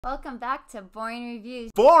Welcome back to Boring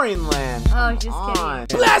Reviews. Boring land. Oh, just kidding.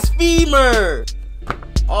 Blasphemer.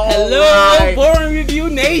 Hello, right. Boring Review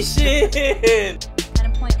Nation. Kind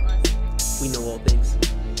of pointless. We know all things.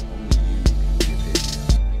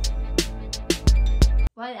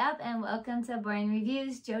 What up, and welcome to Boring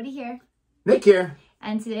Reviews. Jodi here. Nick here.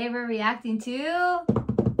 And today we're reacting to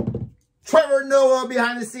Trevor Noah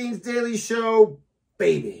behind the scenes daily show,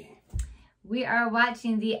 baby. We are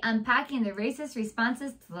watching the Unpacking the Racist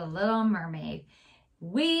Responses to the Little Mermaid.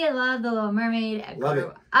 We love the Little Mermaid. I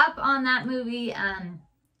grew up on that movie.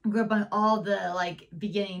 Grew up on all the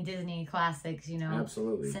beginning Disney classics, you know.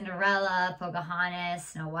 Absolutely. Cinderella, Pocahontas,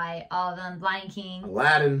 Snow White, all of them. Lion King.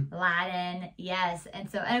 Aladdin, yes. And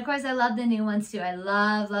of course I love the new ones too. I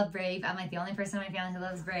love Brave. I'm like the only person in my family who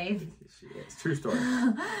loves Brave. It's true story.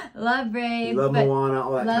 Love Brave. Love Moana,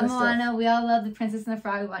 all that kind of stuff. Love Moana. We all love The Princess and the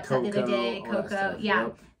Frog. We watched that the other day. Coco. Yeah.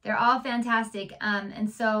 Yep. They're all fantastic. And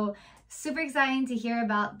so super exciting to hear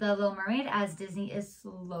about the Little Mermaid as Disney is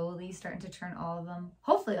slowly starting to turn all of them,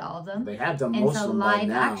 hopefully all of them, they have done most of them live by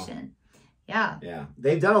now. action. Yeah. Yeah.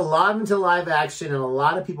 They've done a lot into live action, and a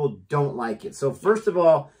lot of people don't like it. So first of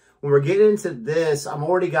all, when we're getting into this, I'm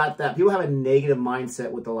already got that. People have a negative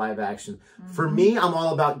mindset with the live action. Mm-hmm. For me, I'm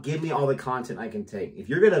all about give me all the content I can take. If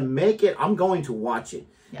you're going to make it, I'm going to watch it.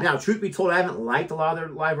 Yeah. Now, truth be told, I haven't liked a lot of their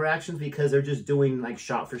live reactions because they're just doing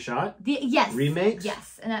shot for shot. Yes. Remakes.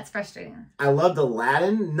 Yes, and that's frustrating. I loved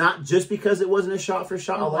Aladdin, not just because it wasn't a shot for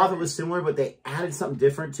shot. A lot of it was similar, but they added something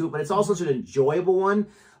different to it. But it's also such an enjoyable one.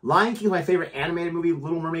 Lion King, my favorite animated movie.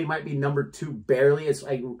 Little Mermaid might be #2, barely. It's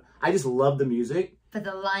I just love the music. But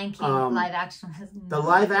the Lion King live action was the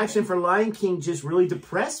live action for Lion King just really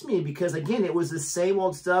depressed me because, again, it was the same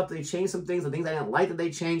old stuff. They changed some things, the things I didn't like that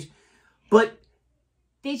they changed. But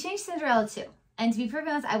they changed Cinderella too. And to be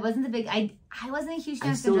perfectly honest, I wasn't I wasn't a huge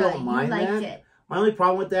fan of Cinderella. I still don't mind that. Liked it. My only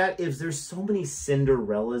problem with that is there's so many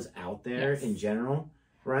Cinderellas out there in general,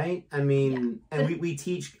 right? I mean, and I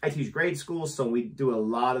teach grade school, so we do a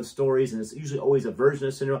lot of stories, and it's usually always a version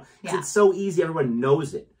of Cinderella. Because it's so easy, everyone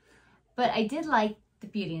knows it. But I did like the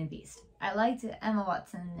Beauty and the Beast. I liked Emma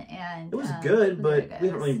Watson, and it was good, but we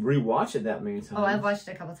haven't really rewatched it that many times. Oh, I've watched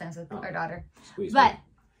it a couple times with our daughter. But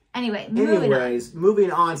anyway,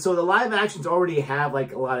 moving on. So the live actions already have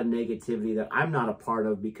a lot of negativity that I'm not a part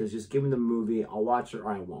of because just give me the movie, I'll watch it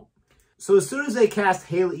or I won't. So as soon as they cast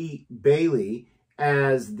Halle Bailey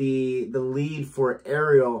as the lead for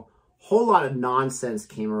Ariel, whole lot of nonsense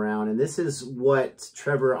came around, and this is what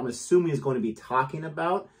Trevor, I'm assuming, is going to be talking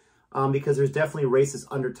about. Because there's definitely racist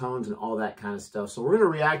undertones and all that kind of stuff. So we're going to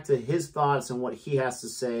react to his thoughts and what he has to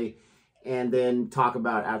say and then talk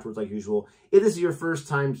about it afterwards like usual. If this is your first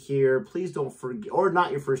time here, please don't forget, or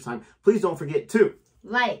not your first time, please don't forget to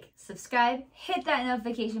like, subscribe, hit that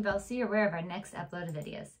notification bell so you're aware of our next upload of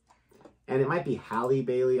videos. And it might be Halle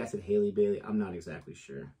Bailey. I said Halle Bailey. I'm not exactly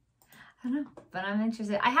sure. I don't know, but I'm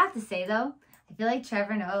interested. I have to say, though, I feel like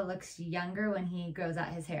Trevor Noah looks younger when he grows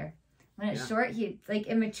out his hair. When it's short, he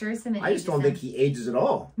it matures him. And I just don't think he ages at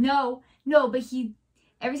all. No, but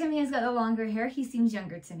every time he has got the longer hair, he seems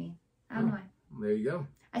younger to me. I don't know why. There you go.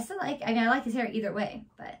 I still I like his hair either way,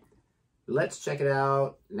 but let's check it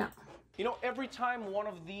out now. You know, every time one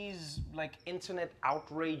of these internet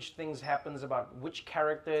outrage things happens about which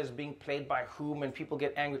character is being played by whom and people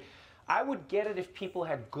get angry, I would get it if people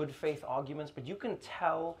had good faith arguments, but you can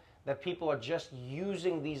tell that people are just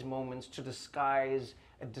using these moments to disguise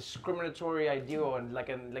a discriminatory idea or a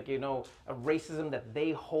racism that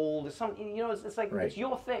they hold. It's it's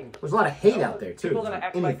your thing. There's a lot of hate out there too. People are gonna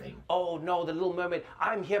act oh no, the Little Mermaid.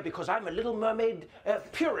 I'm here because I'm a Little Mermaid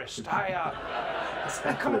purist.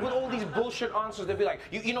 I come up with all these bullshit answers. They'll be like,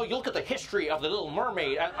 you look at the history of the Little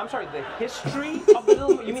Mermaid. I'm sorry, the history of the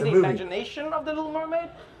Little. You mean the imagination of the Little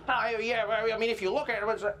Mermaid? Yeah, I mean, if you look at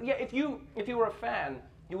it, if you were a fan,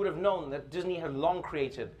 you would have known that Disney had long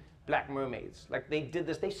created Black mermaids. They did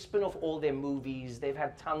this. They spin off all their movies. They've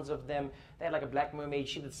had tons of them. They had a Black mermaid.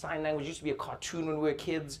 She did sign language. It used to be a cartoon when we were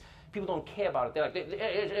kids. People don't care about it. They're like,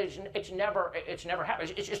 it's never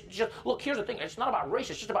happened. It's just look. Here's the thing. It's not about race.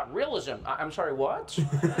 It's just about realism. I'm sorry, what?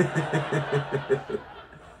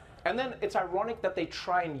 And then it's ironic that they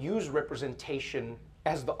try and use representation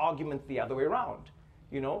as the argument the other way around.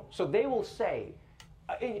 So they will say,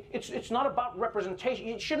 it's not about representation.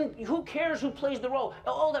 It shouldn't. Who cares who plays the role?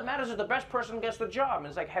 All that matters is the best person gets the job. And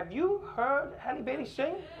it's like, have you heard Halle Bailey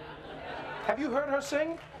sing? Have you heard her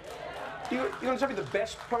sing? You're gonna tell me the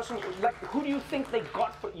best person? Who do you think they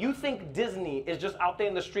got for? You think Disney is just out there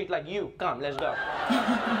in the street like you? Come, let's go.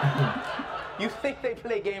 You think they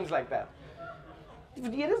play games like that?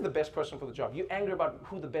 It is the best person for the job. You're angry about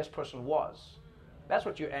who the best person was. That's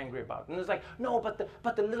what you're angry about. And it's like, no, but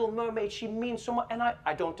the Little Mermaid, she means so much. And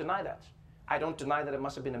I don't deny that. I don't deny that it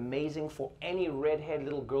must have been amazing for any redhead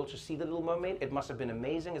little girl to see the Little Mermaid. It must have been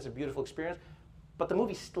amazing. It's a beautiful experience. But the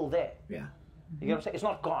movie's still there. Yeah. You get what I'm saying? It's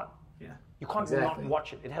not gone. Yeah. You can't not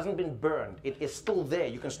watch it. It hasn't been burned. It is still there.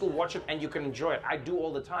 You can still watch it and you can enjoy it. I do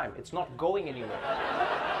all the time. It's not going anywhere.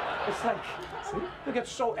 It's like, you get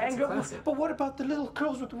so angry. But what about the little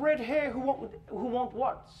girls with red hair who won't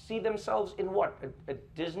what? See themselves in what? A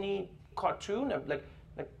Disney cartoon?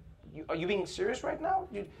 Are you being serious right now?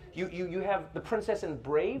 You have the princess in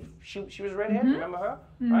Brave. She was redhead. Remember her,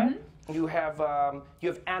 right? You have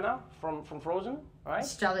Anna from Frozen, right?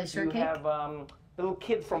 Strawberry shortcake. You have the little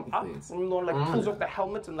kid from Up. Remember, like pulls off the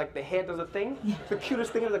helmet and like the hair does a thing. Yeah. The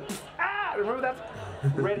cutest thing is like remember that?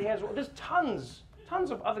 Red hairs. There's tons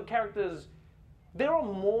of other characters. There are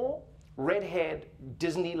more red-haired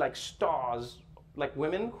Disney like stars, like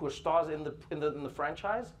women who are stars in the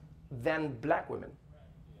franchise, than black women.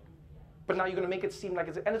 But now you're going to make it seem like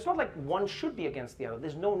and it's not like one should be against the other.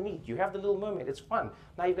 There's no need. You have the Little Mermaid. It's fun.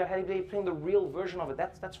 Now you've got Halle Berry playing the real version of it.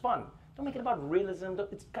 That's fun. Don't make it about realism. Guys,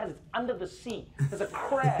 it's under the sea. There's a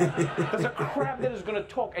crab. There's a crab that is going to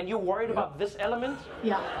talk, and you're worried about this element?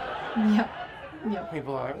 Yeah. Yeah. Yeah.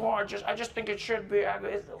 People are like, oh, I just think it should be.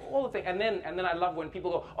 It's all the thing. And then I love when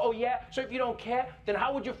people go, oh yeah, so if you don't care, then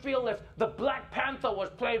how would you feel if the Black Panther was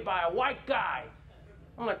played by a white guy?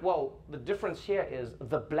 I'm like, well, the difference here is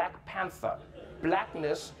the Black Panther.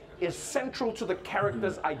 Blackness is central to the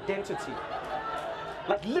character's identity.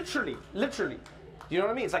 Like literally. You know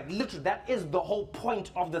what I mean? It's like literally, that is the whole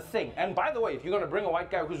point of the thing. And by the way, if you're going to bring a white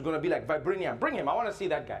guy who's going to be like Vibranium, bring him. I want to see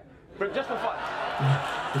that guy. Just for fun.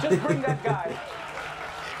 Just bring that guy.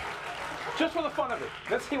 Just for the fun of it.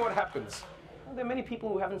 Let's see what happens. Well, there are many people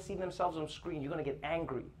who haven't seen themselves on screen. You're going to get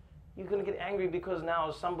angry. You're going to get angry because now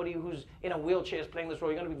somebody who's in a wheelchair is playing this role.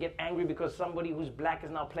 You're going to get angry because somebody who's black is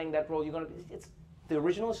now playing that role. The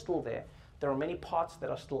original is still there. There are many parts that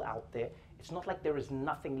are still out there. It's not like there is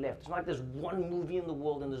nothing left. It's not like there's one movie in the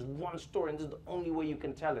world and there's one story and this is the only way you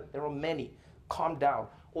can tell it. There are many. Calm down.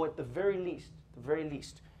 Or at the very least,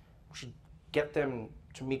 we should get them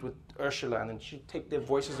to meet with Ursula and then she'd take their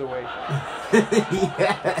voices away.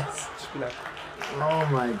 Yes. Just be like, oh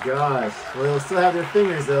my gosh. Well, they'll still have their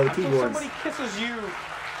fingers though, the keyboards. Somebody kisses you,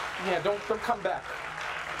 yeah, don't come back.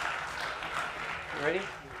 You ready?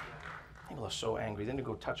 People are so angry. They need to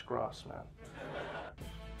go touch grass, man.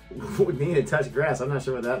 We need to touch grass. I'm not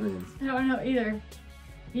sure what that means. I don't know either.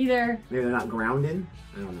 Maybe they're not grounded?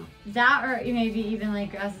 I don't know. That or maybe even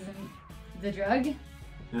like grass isn't the drug.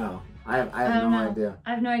 No, I have no idea. I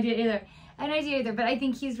have no idea either. But I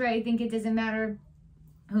think he's right. I think it doesn't matter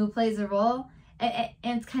who plays the role. And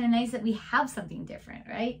it's kind of nice that we have something different,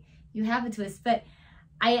 right? You have a twist. But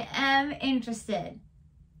I am interested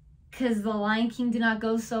because The Lion King did not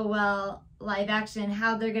go so well live action.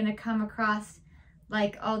 How they're going to come across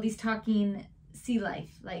like all these talking sea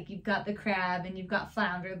life. Like you've got the crab and you've got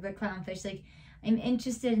flounder, the clownfish. Like I'm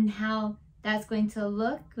interested in how that's going to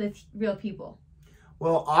look with real people.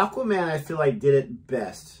 Well, Aquaman, I feel like did it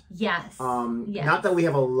best. Yes. Yes. Not that we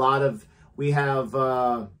have we have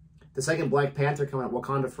the second Black Panther coming out,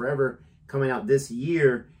 Wakanda Forever, coming out this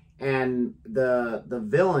year, and the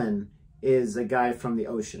villain is a guy from the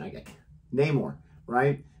ocean, Namor,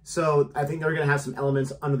 right? So I think they're gonna have some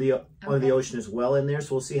elements under the ocean as well in there.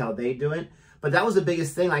 So we'll see how they do it. But that was the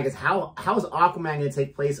biggest thing. Like, is how is Aquaman gonna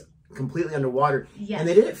take place completely underwater? Yes. And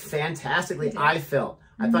they did it fantastically. I felt.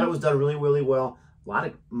 I thought it was done really, really well. A lot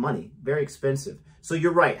of money, very expensive. So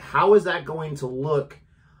you're right. How is that going to look?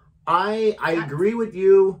 I agree with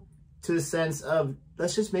you to the sense of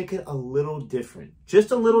let's just make it a little different.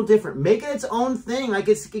 Just a little different. Make it its own thing. Like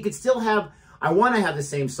it could still have. I want to have the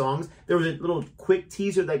same songs. There was a little quick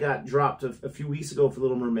teaser that got dropped a few weeks ago for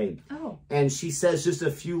Little Mermaid. Oh. And she says just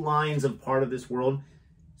a few lines of part of this world.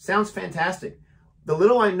 Sounds fantastic. The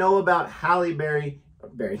little I know about Halle Bailey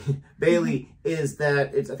is that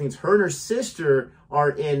I think it's her and her sister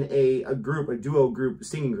are in a duo group,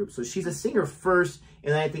 singing group. So she's a singer first,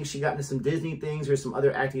 and then I think she got into some Disney things or some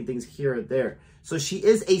other acting things here or there. So she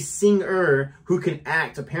is a singer who can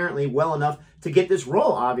act apparently well enough to get this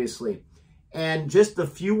role, obviously. And just the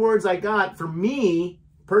few words I got, for me,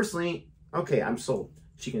 personally, okay, I'm sold.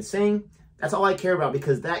 She can sing. That's all I care about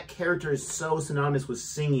because that character is so synonymous with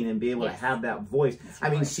singing and being able to have that voice. I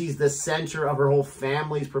mean, she's the center of her whole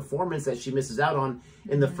family's performance that she misses out on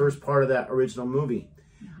in the first part of that original movie.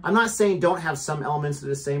 I'm not saying don't have some elements that are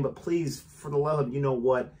the same, but please, for the love of you know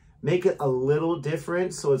what, make it a little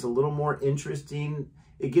different so it's a little more interesting.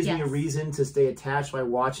 It gives me a reason to stay attached by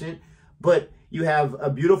watching it. But you have a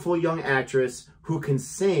beautiful young actress who can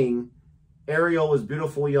sing. Ariel was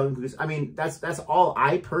beautiful, young. I mean, that's all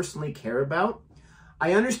I personally care about.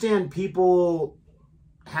 I understand people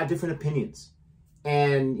have different opinions,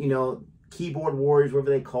 and you know, keyboard warriors, whatever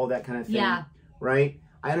they call that kind of thing. Yeah. Right.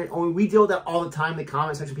 We deal with that all the time in the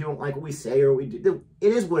comment section. People don't like what we say or what we do.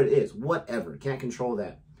 It is what it is. Whatever. Can't control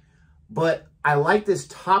that. But I like this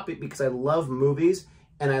topic because I love movies,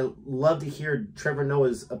 and I love to hear Trevor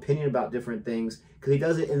Noah's opinion about different things, because he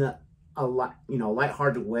does it in a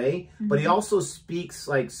lighthearted way. Mm-hmm. But he also speaks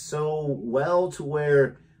like so well to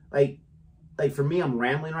where like for me, I'm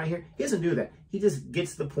rambling right here. He doesn't do that. He just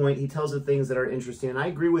gets to the point. He tells the things that are interesting. And I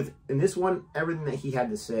agree with, in this one, everything that he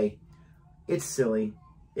had to say. It's silly.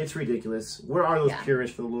 It's ridiculous. Where are those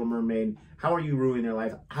purists for The Little Mermaid? How are you ruining their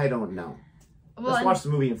life? I don't know. Well, let's watch the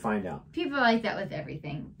movie and find out. People are like that with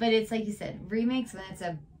everything. But it's like you said, remakes, when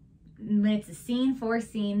it's a scene for a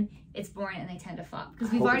scene, it's boring and they tend to flop.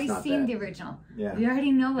 Because we've already seen the original. Yeah. We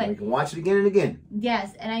already know it. And we can watch it again and again.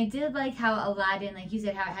 Yes. And I did like how Aladdin, like you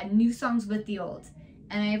said, how it had new songs with the old.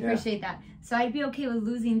 And I appreciate that. So I'd be okay with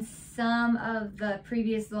losing some of the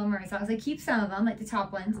previous Little Mermaid songs. I keep some of them, like the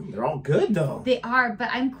top ones. They're all good, though. They are, but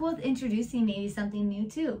I'm cool with introducing maybe something new,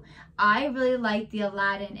 too. I really like the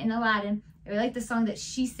Aladdin. In Aladdin, I really like the song that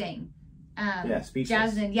she sang. Speechless.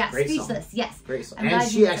 Jasmine, Great Speechless, song. yes. Great song.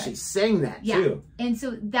 And she actually sang that, too. And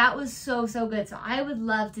so that was so, so good. So I would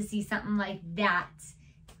love to see something like that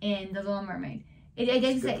in The Little Mermaid. Like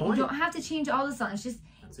I said, you don't have to change all the songs. Just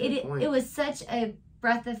it was such a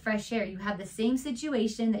breath of fresh air. You have the same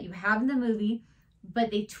situation that you have in the movie, but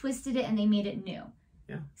they twisted it and they made it new.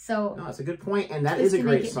 Yeah. So no, that's a good point, and that is a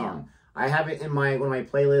great song. I have it in one of my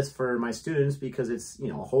playlists for my students because it's, you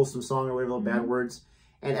know, a wholesome song or whatever, bad words.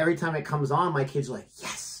 And every time it comes on, my kids are like,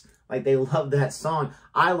 yes, like they love that song.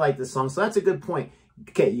 I like the song, so that's a good point.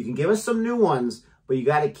 Okay, you can give us some new ones, but you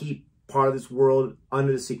got to keep part of this world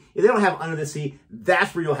under the sea. If they don't have Under the Sea,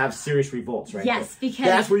 that's where you'll have serious revolts, right? Yes, there. because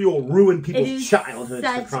that's where you'll ruin people's childhoods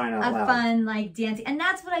for crying out loud. Fun, like, dancing. And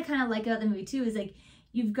that's what I kind of like about the movie, too, is, like,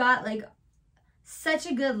 you've got, like, such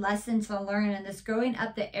a good lesson to learn in this growing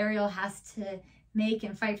up that Ariel has to make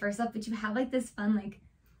and fight for herself, but you have, like, this fun, like,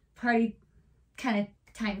 party kind of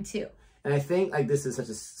time, too. And I think, like, this is such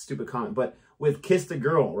a stupid comment, but with Kiss the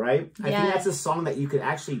Girl, right? I think that's a song that you could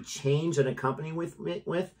actually change and accompany with.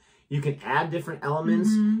 You can add different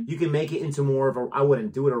elements. You can make it into more of a, I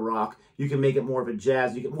wouldn't do it a rock. You can make it more of a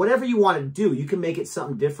jazz. You can, whatever you want to do, you can make it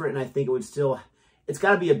something different. And I think it would still, it's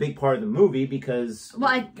got to be a big part of the movie because, well,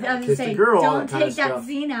 I was going to say, don't take that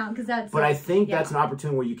scene out because that's. But I think that's an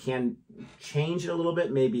opportunity where you can change it a little bit,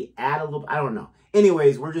 maybe add a little, I don't know.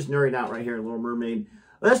 Anyways, we're just nerding out right here in Little Mermaid.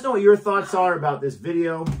 Let us know what your thoughts are about this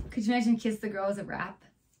video. Could you imagine Kiss the Girl as a rap?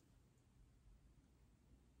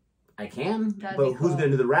 I can, but who's going to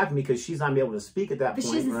do the rapping because she's not going to be able to speak at that point,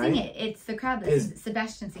 right? But she doesn't sing it. It's the crowd that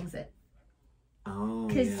Sebastian sings it. Oh,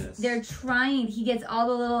 because they're trying, he gets all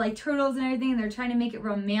the little, like, turtles and everything, and they're trying to make it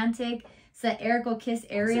romantic so that Eric will kiss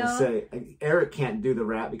Ariel. I was going to say, Eric can't do the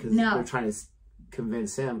rap because they're trying to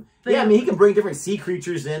convince him. But yeah, I mean, he can bring different sea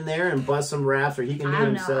creatures in there and bust some raps, or he can do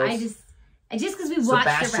himself. Just because we watched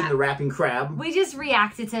Sebastian the rapping crab. We just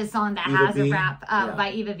reacted to a song that has a rap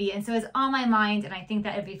by Eva B. And so it's on my mind, and I think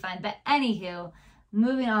that would be fun. But anywho,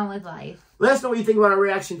 moving on with life. Let us know what you think about our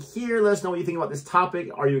reaction here. Let us know what you think about this topic.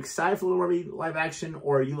 Are you excited for Little Mermaid live action,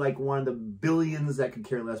 or are you like one of the billions that could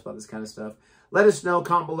care less about this kind of stuff? Let us know,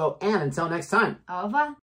 comment below, and until next time. Au revoir.